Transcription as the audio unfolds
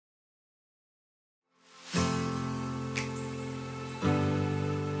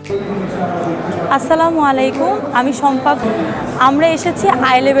আসসালামু আলাইকুম, আমি শম্পা। আমরা এসেছি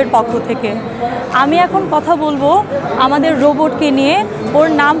আইলেবের পক্ষ থেকে। আমি এখন কথা বলবো আমাদের রোবটকে নিয়ে। ওর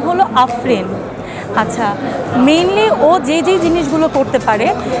নাম হলো আফরিন। আচ্ছা, মেইনলি ও যে জিনিসগুলো করতে পারে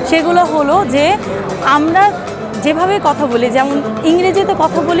সেগুলো হলো যে আমরা যেভাবে কথা বলি, যেমন ইংরেজিতে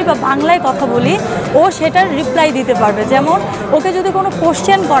কথা বলি বা বাংলায় কথা বলি, ও সেটার রিপ্লাই দিতে পারবে। যেমন ওকে যদি কোনো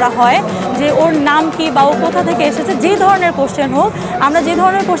কোশ্চেন করা হয় যে ওর নাম কি বা ও কোথা থেকে এসেছে, যে ধরনের কোশ্চেন হোক, আমরা যে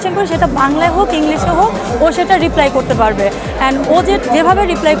ধরনের কোশ্চেন করি সেটা বাংলায় হোক ইংলিশে হোক, ও সেটা রিপ্লাই করতে পারবে। অ্যান্ড ও যেভাবে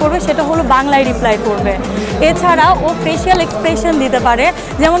রিপ্লাই করবে সেটা হলো বাংলায় রিপ্লাই করবে। এছাড়া ও ফেশিয়াল এক্সপ্রেশন দিতে পারে।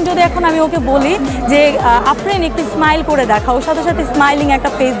 যেমন যদি এখন আমি ওকে বলি যে আফরিন একটু স্মাইল করে দেখা, ওর সাথে সাথে স্মাইলিং একটা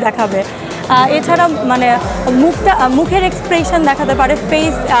ফেস দেখাবে। এছাড়া মানে মুখের এক্সপ্রেশন দেখাতে পারে,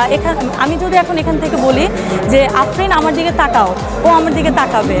 ফেস। আমি যদি এখন এখান থেকে বলি যে আফরিন আমার দিকে তাকাও, ও আমার দিকে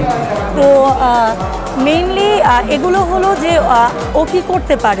তাকাবে। তো মেইনলি এগুলো হলো যে ও কী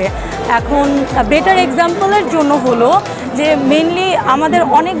করতে পারে। এখন বেটার এক্সাম্পলের জন্য হলো যে মেইনলি আমাদের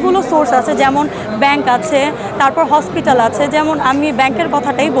অনেকগুলো সোর্স আছে, যেমন ব্যাংক আছে, তারপর হসপিটাল আছে। যেমন আমি ব্যাংকের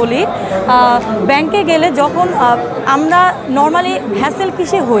কথাটাই বলি। ব্যাংকে গেলে যখন আমরা নর্মালি হ্যাসেল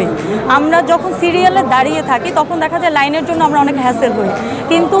কিসে হই, আমরা যখন সিরিয়ালে দাঁড়িয়ে থাকি তখন দেখা যায় লাইনের জন্য আমরা অনেক হ্যাসেল হই।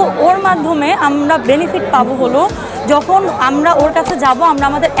 কিন্তু ওর মাধ্যমে আমরা বেনিফিট পাবো হলো যখন আমরা ওর কাছে যাব, আমরা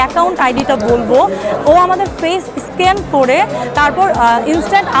আমাদের অ্যাকাউন্ট আইডিটা বলবো, ও আমাদের ফেস স্ক্যান করে তারপর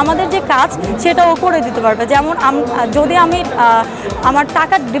ইনস্ট্যান্ট আমাদের যে কাজ সেটা ও করে দিতে পারবে। যেমন যদি আমি আমার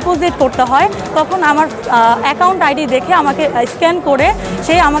টাকা ডিপোজিট করতে হয়, তখন আমার অ্যাকাউন্ট আইডি দেখে আমাকে স্ক্যান করে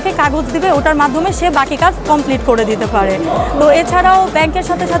সে আমাকে কাগজ দিবে, ওটার মাধ্যমে সে বাকি কাজ কমপ্লিট করে দিতে পারে। তো এছাড়াও ব্যাংকের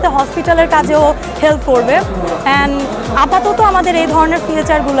সাথে সাথে হসপিটালের কাজেও হেল্প করবে। অ্যান্ড আপাতত আমাদের এই ধরনের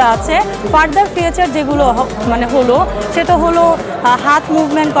ফিচারগুলো আছে। ফার্দার ফিচার যেগুলো মানে হলো সেটা হলো হাত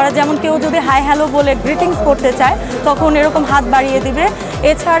মুভমেন্ট করা। যেমন কেউ যদি হাই হ্যালো বলে গ্রিটিংস করতে চায় তখন এরকম হাত বাড়িয়ে দিবে।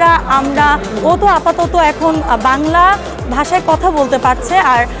 এছাড়া ও তো আপাতত এখন বাংলা ভাষায় কথা বলতে পারছে,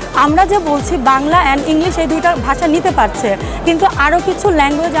 আর আমরা যে বলছি বাংলা অ্যান্ড ইংলিশ এই দুইটা ভাষা নিতে পারছে, কিন্তু আরও কিছু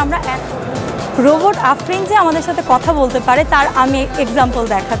ল্যাঙ্গুয়েজ আমরা রোবট আফরিন যে আমাদের সাথে কথা বলতে পারে তার আমি এক্সাম্পল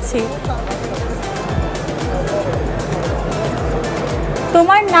দেখাচ্ছি।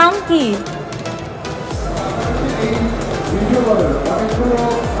 তোমার নাম কি?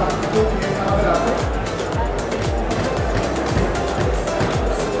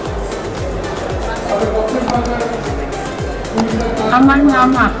 আমার নাম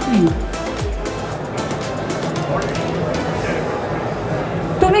আফরিন।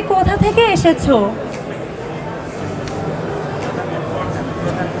 তুমি কোথা থেকে এসেছো?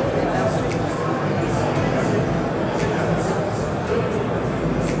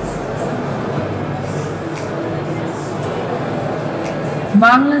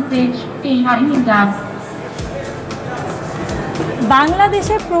 বাংলাদেশ।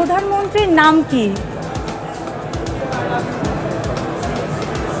 বাংলাদেশের প্রধানমন্ত্রীর নাম কি?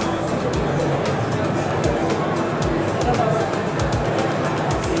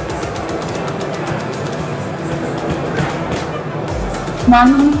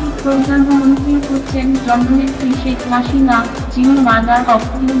 মাননীয় প্রধানমন্ত্রী হচ্ছেন জননেত্রী শেখ হাসিনা, যিনি মাদার অফ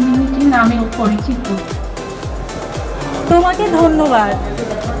ইউনিটি নামেও পরিচিত। তোমাকে ধন্যবাদ।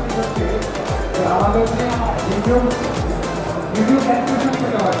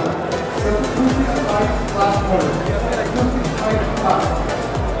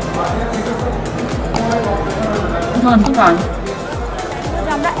 ধন্যবাদ।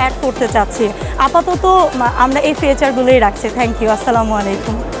 আমরা অ্যাড করতে চাচ্ছি, আপাতত আমরা এই ফিচারগুলোই রাখছি। Thank you. আসসালামু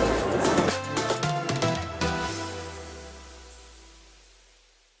আলাইকুম।